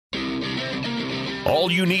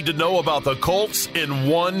All you need to know about the Colts in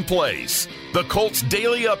one place. The Colts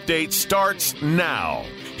Daily Update starts now.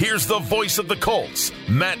 Here's the voice of the Colts,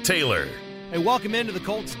 Matt Taylor. Hey, welcome into the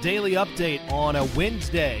Colts Daily Update on a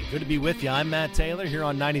Wednesday. Good to be with you. I'm Matt Taylor here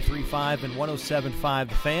on 93.5 and 107.5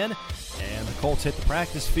 The Fan. And the Colts hit the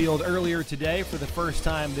practice field earlier today for the first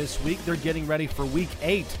time this week. They're getting ready for Week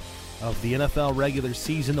 8 of the NFL regular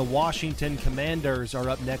season. The Washington Commanders are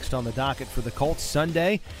up next on the docket for the Colts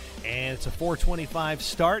Sunday. And it's a 4:25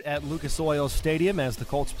 start at Lucas Oil Stadium as the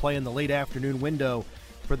Colts play in the late afternoon window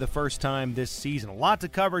for the first time this season. A lot to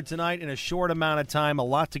cover tonight in a short amount of time, a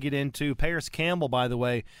lot to get into. Paris Campbell, by the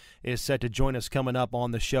way, is set to join us coming up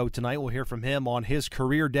on the show tonight. We'll hear from him on his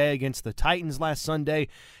career day against the Titans last Sunday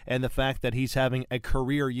and the fact that he's having a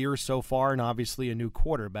career year so far and obviously a new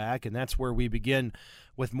quarterback. And that's where we begin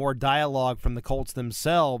with more dialogue from the Colts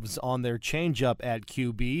themselves on their changeup at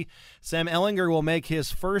QB. Sam Ehlinger will make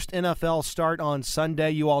his first NFL start on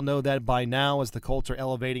Sunday. You all know that by now as the Colts are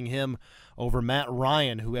elevating him over Matt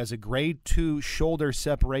Ryan, who has a grade 2 shoulder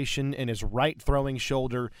separation in his right throwing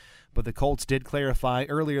shoulder. But the Colts did clarify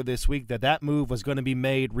earlier this week that that move was going to be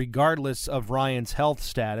made regardless of Ryan's health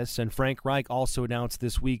status. And Frank Reich also announced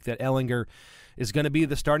this week that Ehlinger is going to be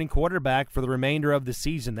the starting quarterback for the remainder of the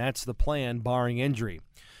season. That's the plan, barring injury.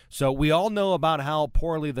 So we all know about how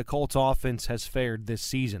poorly the Colts offense has fared this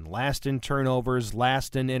season. Last in turnovers,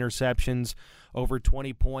 last in interceptions, over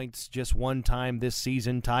 20 points just one time this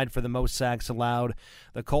season, tied for the most sacks allowed.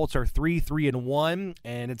 The Colts are 3-1,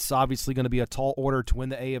 and it's obviously going to be a tall order to win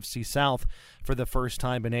the AFC South for the first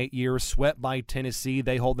time in 8 years. Swept by Tennessee,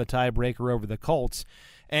 they hold the tiebreaker over the Colts.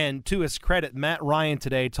 And to his credit, Matt Ryan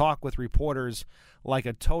today talked with reporters like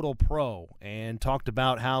a total pro and talked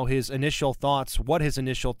about how his initial thoughts were, his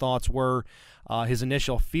initial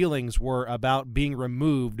feelings were about being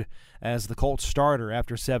removed as the Colts starter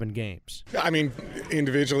after 7 games. I mean,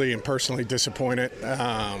 individually and personally disappointed.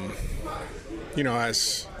 You know,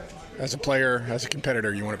 as a player, as a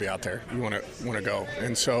competitor, you want to be out there. You want to go.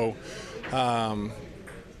 And so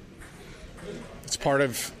it's part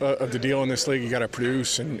of the deal in this league. You got to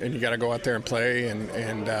produce and you got to go out there and play.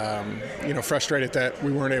 And you know, frustrated that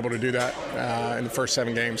we weren't able to do that in the first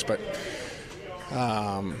 7 games. But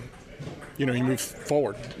you know, you move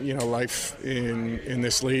forward. You know, life in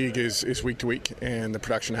this league is week to week, and the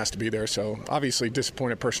production has to be there. So obviously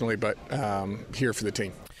disappointed personally, but here for the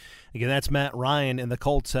team. Again, that's Matt Ryan, and the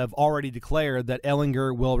Colts have already declared that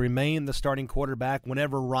Ehlinger will remain the starting quarterback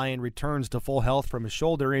whenever Ryan returns to full health from his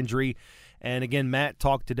shoulder injury. And again, Matt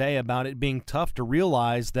talked today about it being tough to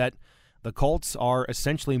realize that the Colts are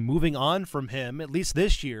essentially moving on from him, at least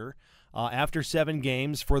this year, after 7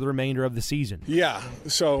 games for the remainder of the season. Yeah,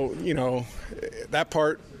 so, you know, that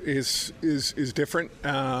part is different.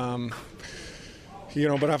 You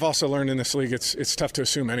know, but I've also learned in this league it's tough to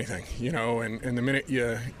assume anything, you know, and the minute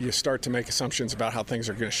you start to make assumptions about how things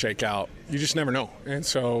are going to shake out, you just never know. And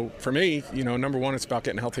so for me, you know, number one, it's about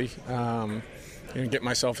getting healthy and get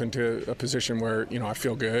myself into a position where, you know, I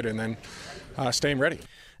feel good, and then staying ready.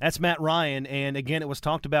 That's Matt Ryan, and again, it was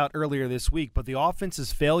talked about earlier this week, but the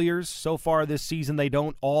offense's failures so far this season, they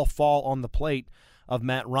don't all fall on the plate of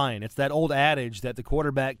Matt Ryan. It's that old adage that the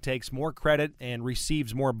quarterback takes more credit and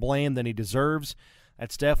receives more blame than he deserves.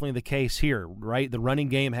 That's definitely the case here, right? The running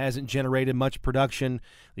game hasn't generated much production.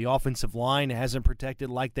 The offensive line hasn't protected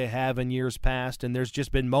like they have in years past, and there's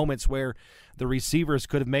just been moments where the receivers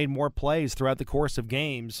could have made more plays throughout the course of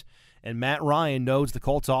games. And Matt Ryan knows the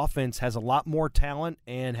Colts offense has a lot more talent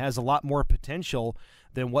and has a lot more potential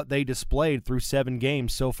than what they displayed through 7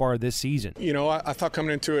 games so far this season. You know, I thought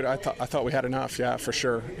coming into it, I thought we had enough, yeah, for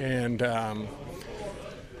sure. And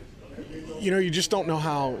you know, you just don't know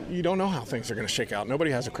how things are going to shake out. Nobody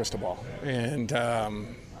has a crystal ball, and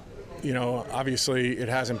you know, obviously it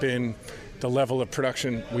hasn't been the level of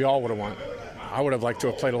production we all would have wanted. I would have liked to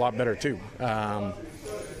have played a lot better too.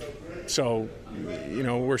 So, you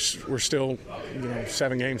know, we're still, you know,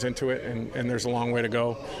 7 games into it, and there's a long way to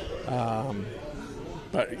go.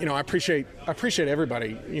 But you know, I appreciate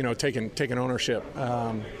everybody, you know, taking ownership,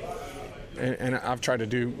 and I've tried to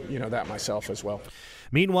do, you know, that myself as well.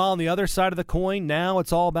 Meanwhile, on the other side of the coin, now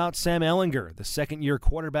it's all about Sam Ehlinger. The second-year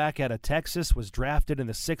quarterback out of Texas was drafted in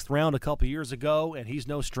the 6th round a couple years ago, and he's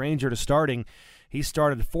no stranger to starting. He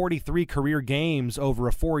started 43 career games over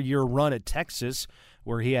a 4-year run at Texas,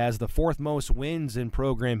 where he has the 4th most wins in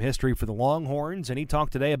program history for the Longhorns, and he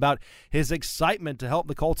talked today about his excitement to help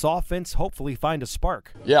the Colts offense hopefully find a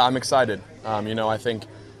spark. Yeah, I'm excited. You know, I think,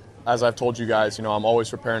 as I've told you guys, you know, I'm always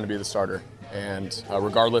preparing to be the starter. And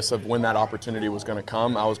regardless of when that opportunity was going to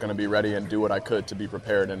come, I was going to be ready and do what I could to be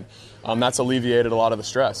prepared. And that's alleviated a lot of the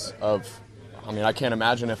stress of I mean, I can't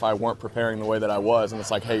imagine if I weren't preparing the way that I was, and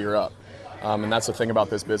it's like, hey, you're up. And that's the thing about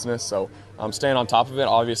this business. So I'm staying on top of it.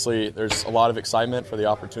 Obviously, there's a lot of excitement for the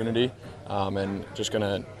opportunity, and just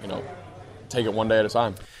going to, take it one day at a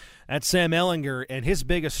time. That's Sam Ehlinger, and his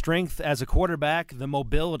biggest strength as a quarterback, the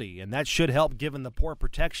mobility, and that should help given the poor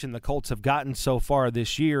protection the Colts have gotten so far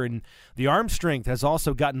this year. And the arm strength has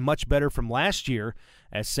also gotten much better from last year,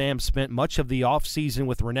 as Sam spent much of the offseason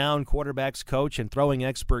with renowned quarterbacks coach and throwing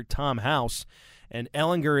expert Tom House. And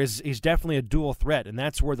Ehlinger is definitely a dual threat, and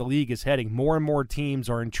that's where the league is heading. More and more teams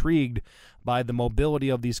are intrigued by the mobility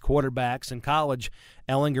of these quarterbacks. In college,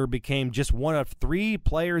 Ehlinger became just one of 3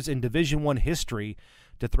 players in Division I history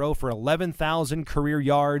to throw for 11,000 career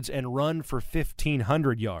yards and run for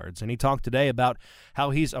 1,500 yards. And he talked today about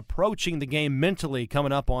how he's approaching the game mentally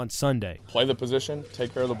coming up on Sunday. Play the position,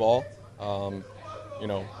 take care of the ball,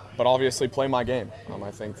 but obviously play my game.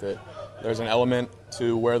 I think that there's an element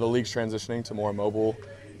to where the league's transitioning to more mobile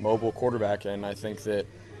quarterback, and I think that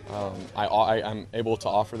I'm able to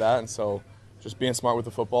offer that. And so just being smart with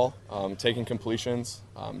the football, taking completions,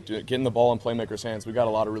 getting the ball in playmakers' hands. We've got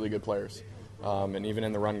a lot of really good players. And even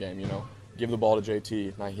in the run game, give the ball to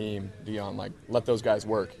JT, Naheem, Dion, let those guys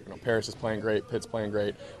work. Paris is playing great, Pitt's playing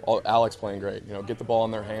great, Alex playing great. Get the ball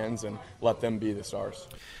in their hands and let them be the stars.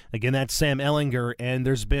 Again, that's Sam Ehlinger, and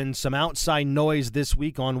there's been some outside noise this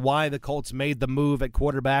week on why the Colts made the move at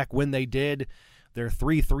quarterback when they did. They're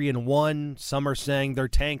 3-1. Some are saying they're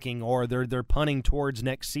tanking or they're punting towards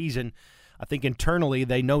next season. I think internally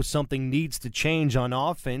they know something needs to change on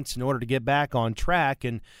offense in order to get back on track.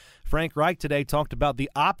 And Frank Reich today talked about the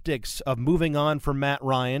optics of moving on from Matt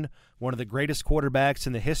Ryan, one of the greatest quarterbacks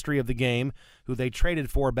in the history of the game, who they traded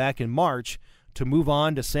for back in March, to move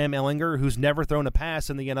on to Sam Ehlinger, who's never thrown a pass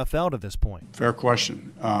in the NFL to this point. Fair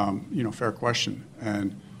question. Fair question.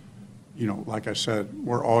 And, like I said,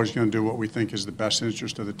 we're always going to do what we think is the best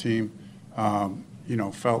interest of the team.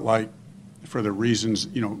 Felt like for the reasons,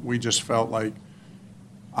 we just felt like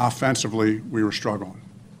offensively we were struggling.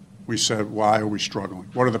 We said, why are we struggling?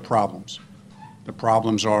 What are the problems? The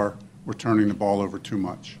problems are we're turning the ball over too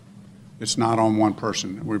much. It's not on one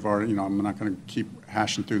person. We've already, I'm not going to keep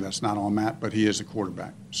hashing through that. It's not on Matt, but he is a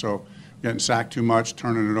quarterback. So getting sacked too much,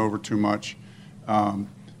 turning it over too much, and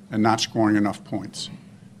not scoring enough points.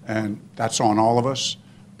 And that's on all of us.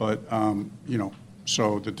 But,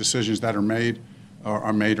 so the decisions that are made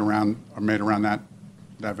are made around that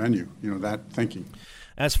venue, that thinking.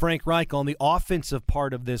 As Frank Reich on the offensive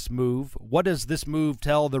part of this move, what does this move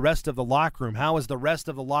tell the rest of the locker room? How is the rest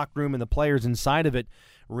of the locker room and the players inside of it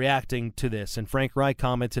reacting to this? And Frank Reich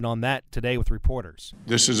commented on that today with reporters.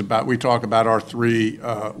 This is we talk about our three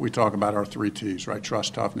T's, right?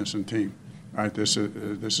 Trust, toughness, and team. Right? This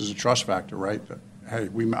is a trust factor, right? Hey,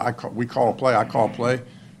 we call a play. I call a play.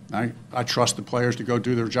 I trust the players to go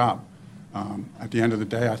do their job. At the end of the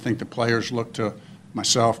day, I think the players look to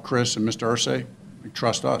myself, Chris, and Mr. Irsay.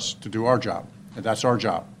 Trust us to do our job. That's our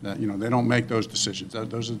job. They don't make those decisions.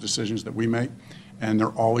 Those are the decisions that we make, and they're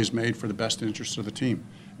always made for the best interests of the team.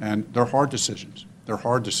 And they're hard decisions.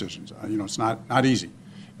 It's not easy.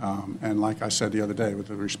 And like I said the other day, with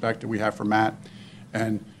the respect that we have for Matt,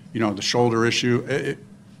 and the shoulder issue,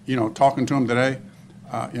 talking to him today,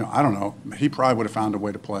 I don't know. He probably would have found a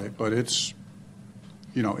way to play, but it's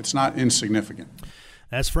not insignificant.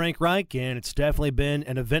 That's Frank Reich, and it's definitely been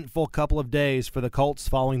an eventful couple of days for the Colts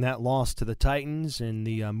following that loss to the Titans and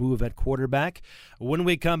the move at quarterback. When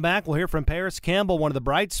we come back, we'll hear from Paris Campbell, one of the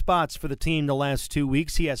bright spots for the team the last 2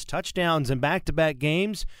 weeks. He has touchdowns in back-to-back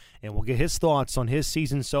games, and we'll get his thoughts on his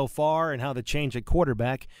season so far and how the change at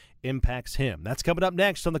quarterback impacts him. That's coming up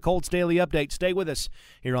next on the Colts Daily Update. Stay with us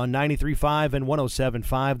here on 93.5 and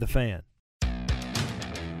 107.5 The Fan.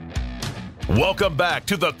 Welcome back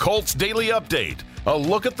to the Colts Daily Update. A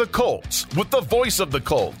look at the Colts with the voice of the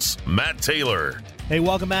Colts, Matt Taylor. Hey,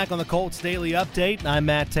 welcome back on the Colts Daily Update. I'm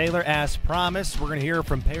Matt Taylor. As promised, we're going to hear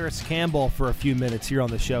from Paris Campbell for a few minutes here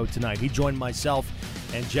on the show tonight. He joined myself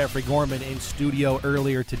and Jeffrey Gorman in studio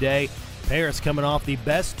earlier today. Paris coming off the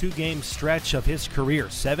best two-game stretch of his career.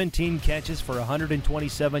 17 catches for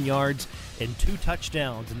 127 yards and 2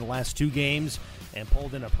 touchdowns in the last 2 games, and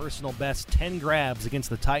pulled in a personal best 10 grabs against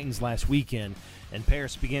the Titans last weekend. And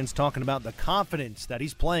Paris begins talking about the confidence that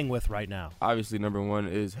he's playing with right now. Obviously, number one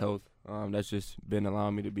is health. That's just been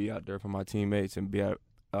allowing me to be out there for my teammates and be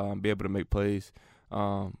able to make plays.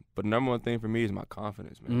 But the number one thing for me is my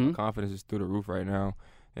confidence, man. Mm-hmm. My confidence is through the roof right now.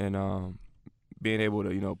 And being able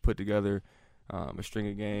to, put together a string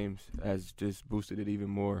of games has just boosted it even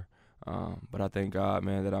more. But I thank God,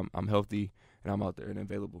 man, that I'm healthy. and I'm out there and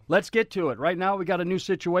available. Let's get to it. Right now we got a new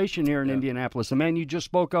situation here in Indianapolis. The man you just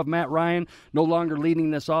spoke of, Matt Ryan, no longer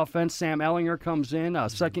leading this offense. Sam Ehlinger comes in, a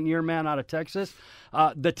second-year man out of Texas.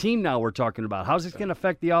 The team now we're talking about. How's this going to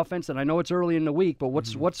affect the offense? And I know it's early in the week, but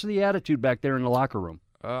what's the attitude back there in the locker room?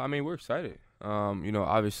 I mean, we're excited.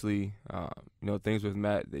 Obviously, things with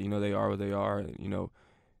Matt, they are what they are. And,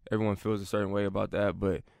 everyone feels a certain way about that,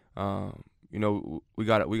 but we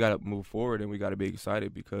gotta move forward and we gotta be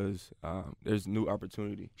excited because there's new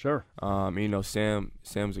opportunity. Sure.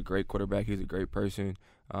 Sam's a great quarterback. He's a great person.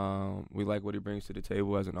 We like what he brings to the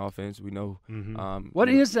table as an offense. We know. What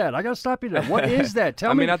is that? I got to stop you there. What is that?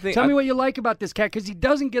 Tell me what you like about this cat, because he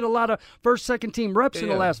doesn't get a lot of first, second team reps in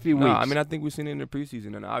the last few weeks. I mean, I think we've seen it in the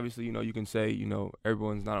preseason, and obviously, you can say,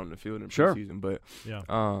 everyone's not on the field in the preseason, but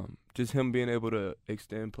just him being able to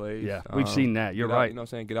extend plays. Yeah, we've seen that. You're right.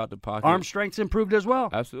 Get out the pocket. Arm strength's improved as well.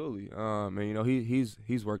 Absolutely. And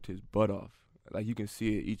he's worked his butt off. Like, you can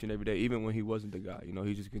see it each and every day, even when he wasn't the guy.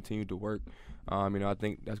 He just continued to work. I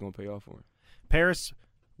think that's going to pay off for him. Paris,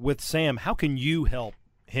 with Sam, how can you help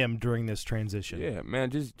him during this transition? Yeah, man,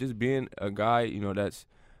 just being a guy, that's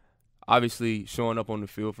obviously showing up on the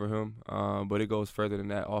field for him, but it goes further than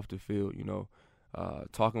that off the field,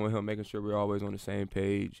 talking with him, making sure we're always on the same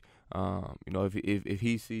page. If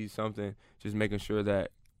he sees something, just making sure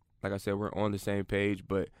that, like I said, we're on the same page,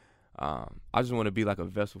 but I just want to be like a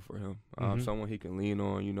vessel for him, someone he can lean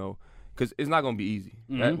on, because it's not going to be easy.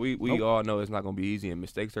 We all know it's not going to be easy, and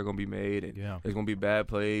mistakes are going to be made, and there's going to be bad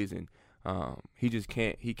plays, and he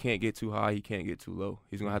can't get too high, he can't get too low.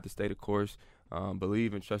 He's going to have to stay the course,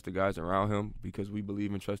 believe and trust the guys around him because we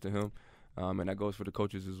believe and trust in him, and that goes for the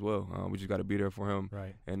coaches as well. We just got to be there for him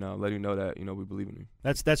and let him know that, we believe in him.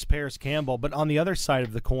 That's Paris Campbell, but on the other side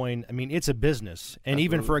of the coin, I mean, it's a business, and Absolutely.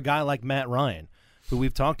 Even for a guy like Matt Ryan, who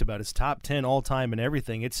we've talked about, is top 10 all-time and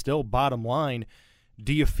everything, it's still bottom line.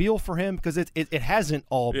 Do you feel for him? Because it hasn't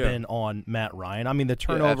all been on Matt Ryan. I mean, the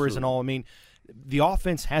turnovers and all. I mean, the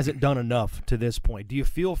offense hasn't done enough to this point. Do you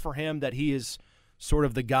feel for him that he is sort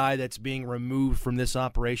of the guy that's being removed from this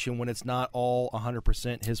operation when it's not all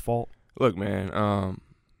 100% his fault? Look, man,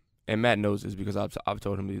 and Matt knows this because I've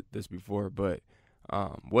told him this before, but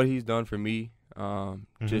what he's done for me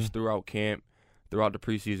just throughout camp, throughout the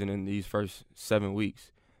preseason in these first 7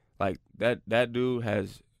 weeks, like that dude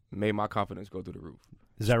has made my confidence go through the roof.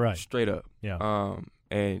 Is that right? Straight up. Yeah.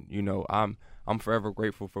 And I'm forever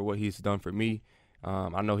grateful for what he's done for me.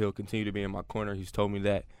 I know he'll continue to be in my corner. He's told me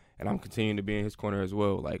that, and I'm continuing to be in his corner as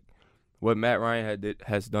well. Like, what Matt Ryan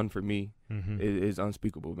has done for me is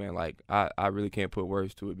unspeakable, man. Like, I really can't put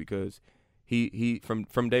words to it because he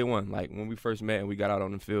from day one, like when we first met and we got out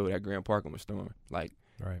on the field at Grand Park and was Storm, like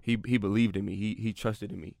he believed in me. He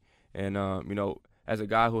trusted in me. And as a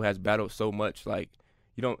guy who has battled so much, like,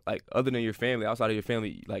 you don't, like, other than your family, outside of your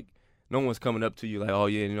family, like, no one's coming up to you like, oh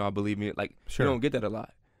yeah, I believe in it. Like, you don't get that a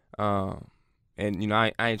lot. And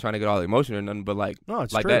I ain't trying to get all emotional or nothing, but like, no,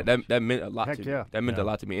 it's like true. that meant a lot to me. That meant a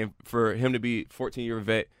lot to me. And for him to be 14-year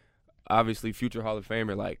vet, obviously future Hall of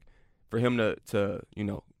Famer, like, for him to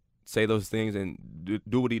say those things and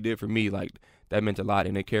do what he did for me, like, that meant a lot,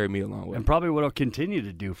 and it carried me a long way. And probably what he'll continue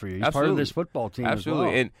to do for you. He's part of this football team as well.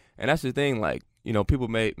 And that's the thing, like, people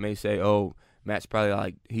may say, oh, Matt's probably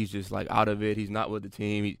like, he's just like out of it. He's not with the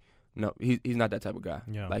team. He's not that type of guy.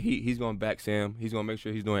 Yeah. Like, he's going to back Sam. He's going to make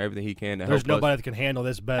sure he's doing everything he can to help us. There's nobody that can handle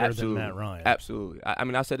this better than Matt Ryan. Absolutely. I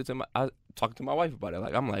mean, I said it to I talked to my wife about it.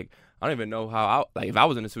 Like, I'm like, I don't even know how if I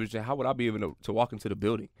was in a situation, how would I be able to walk into the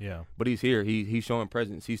building? Yeah. But he's here. He's showing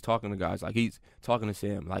presence. He's talking to guys. Like, he's talking to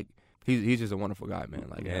Sam. Like, he's just a wonderful guy, man.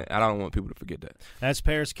 Like, and I don't want people to forget that. That's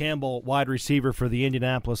Paris Campbell, wide receiver for the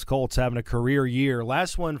Indianapolis Colts, having a career year.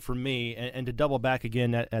 Last one for me, and to double back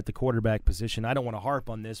again at the quarterback position, I don't want to harp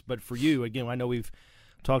on this, but for you, again, I know we've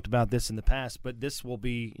talked about this in the past, but this will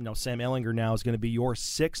be, Sam Ehlinger now is going to be your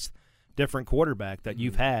sixth different quarterback that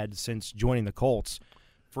you've had since joining the Colts.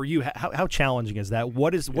 For you, how challenging is that?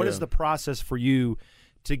 What is the process for you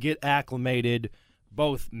to get acclimated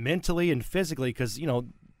both mentally and physically? Because,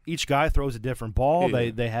 each guy throws a different ball. Yeah.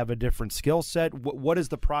 They have a different skill set. What is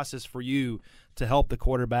the process for you to help the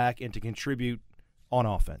quarterback and to contribute on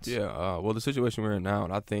offense? Yeah, well, the situation we're in now,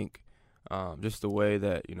 and I think just the way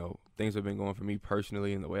that, things have been going for me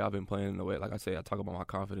personally and the way I've been playing and the way, like I say, I talk about my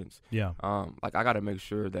confidence. Yeah. Like, I got to make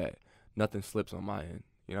sure that nothing slips on my end.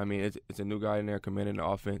 You know what I mean? It's a new guy in there commanding the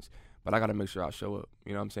offense, but I got to make sure I show up.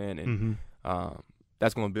 You know what I'm saying? And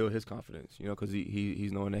that's going to build his confidence, because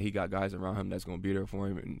he's knowing that he got guys around him that's going to be there for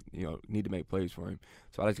him and, need to make plays for him.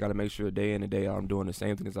 So I just got to make sure day in and day out I'm doing the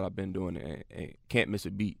same things that I've been doing and can't miss a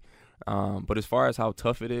beat. But as far as how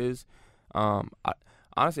tough it is,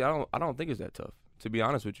 Honestly, I don't think it's that tough, to be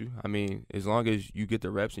honest with you. I mean, as long as you get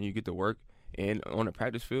the reps and you get the work and on the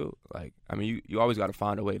practice field, you always got to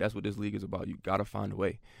find a way. That's what this league is about. You got to find a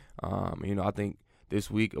way. I think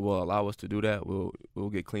this week will allow us to do that. We'll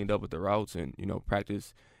get cleaned up with the routes, and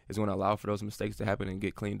practice is going to allow for those mistakes to happen and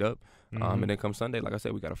get cleaned up. And then come Sunday, like I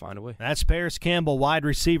said, we got to find a way. That's Parris Campbell, wide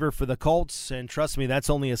receiver for the Colts. And trust me, that's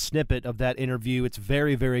only a snippet of that interview. It's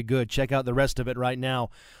very, very good. Check out the rest of it right now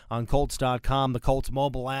on Colts.com, the Colts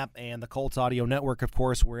mobile app, and the Colts Audio Network, of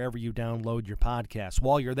course, wherever you download your podcasts.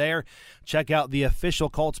 While you're there, check out the official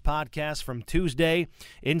Colts podcast from Tuesday,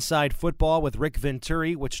 Inside Football with Rick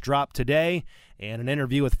Venturi, which dropped today, and an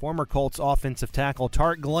interview with former Colts offensive tackle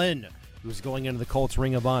Tart Glenn, who's going into the Colts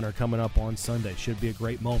Ring of Honor coming up on Sunday. Should be a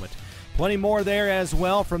great moment. Plenty more there as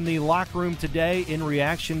well from the locker room today in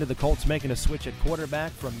reaction to the Colts making a switch at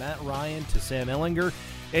quarterback from Matt Ryan to Sam Ehlinger.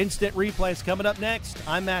 Instant replays coming up next.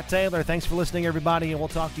 I'm Matt Taylor. Thanks for listening, everybody, and we'll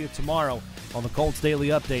talk to you tomorrow on the Colts Daily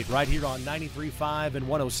Update right here on 93.5 and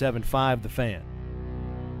 107.5 The Fan.